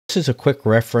This is a quick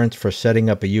reference for setting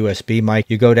up a USB mic.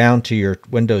 You go down to your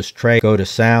Windows tray, go to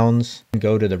Sounds, and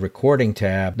go to the Recording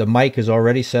tab. The mic is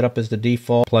already set up as the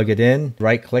default. Plug it in,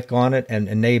 right-click on it, and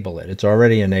enable it. It's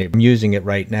already enabled. I'm using it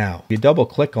right now. If you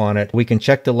double-click on it, we can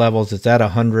check the levels. It's at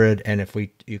 100, and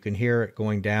you can hear it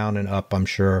going down and up, I'm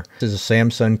sure. This is a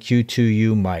Samson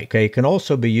Q2U mic. Okay, it can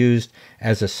also be used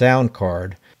as a sound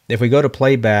card. If we go to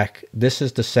playback, this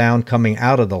is the sound coming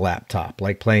out of the laptop,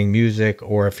 like playing music,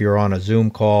 or if you're on a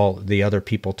Zoom call, the other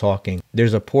people talking.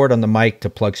 There's a port on the mic to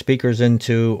plug speakers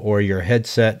into, or your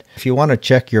headset. If you want to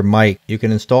check your mic, you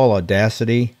can install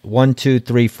Audacity, 1, 2,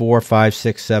 3, 4, 5,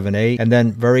 6, 7, 8, and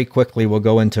then very quickly we'll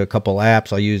go into a couple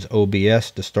apps. I'll use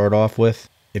OBS to start off with.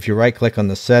 If you right-click on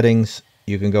the settings,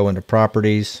 you can go into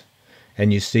Properties,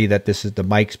 and you see that this is the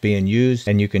mics being used,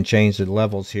 and you can change the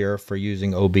levels here for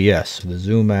using OBS. The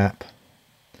Zoom app,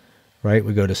 right?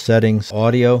 We go to Settings,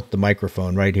 Audio, the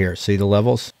microphone right here. See the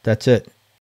levels? That's it.